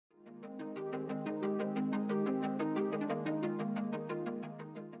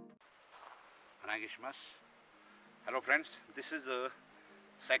onegaishimasu. Hello friends, this is the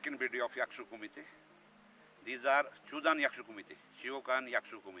second video of Yakusoku Kumite. These are Chudan Yakusoku Kumite, Seigokan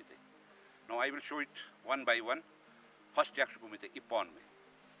Yakusoku Kumite. Now I will show it one by one. First Yakusoku Kumite, Ippon me.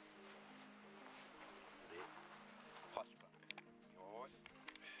 First one.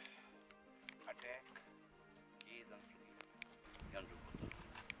 Attack.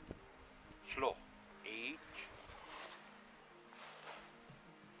 Slow. 8.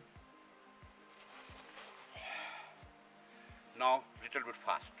 Now little bit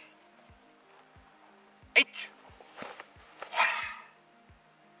fast. 8.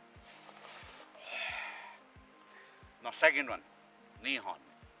 Now second one, knee horn.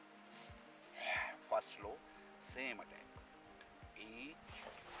 First slow, same attack. 8.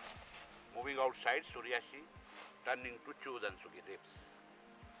 Moving outside, Suryashi, turning to Chudan ribs.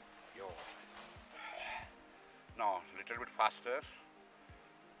 Yo. Now little bit faster.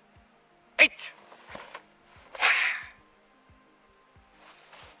 8.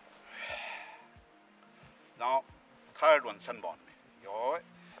 Now third one, sunborn. Yo.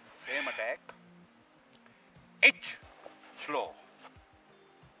 Same attack. 8. Slow.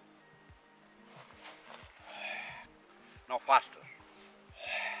 Now faster.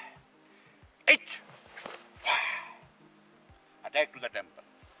 8. Attack to the temple.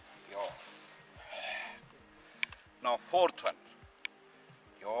 Yo. Now fourth one.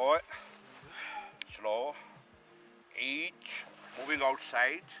 Yo. Slow. 8. Moving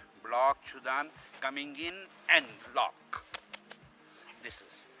outside. Block Chudan. Coming in and lock. This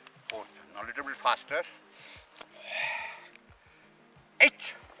is fourth one. Now little bit faster. 8.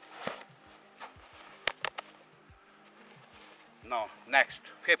 Now next,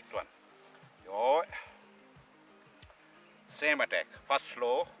 fifth one. Yo. Same attack. First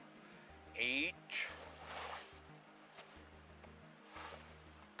slow. 8.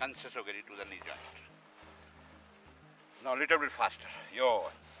 Consisogary to the knee joint. Now little bit faster.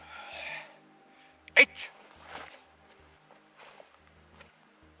 Yo. 8.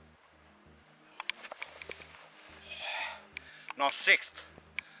 Now sixth.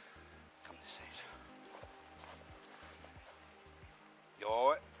 Come this side.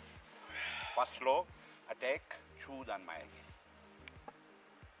 Yo. First slow. Attack. Chudan Yakusoku.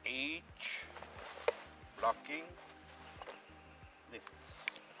 8. Blocking. This.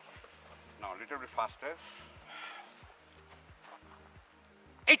 Now little bit faster.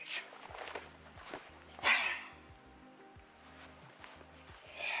 8.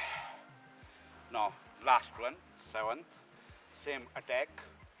 Now last one, 7th. Same attack.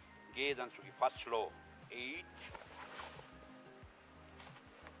 Gaze and Sugi. First slow. 8.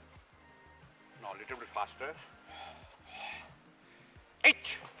 Now little bit faster. 8.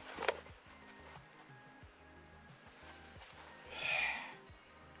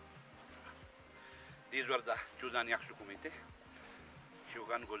 These were the Chudan Yakusoku Kumite,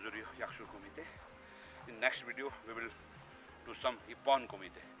 Seigokan Gojuryu Yakusoku Kumite. In next video we will do some Ippon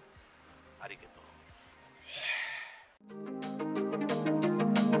Kumite. Arigato.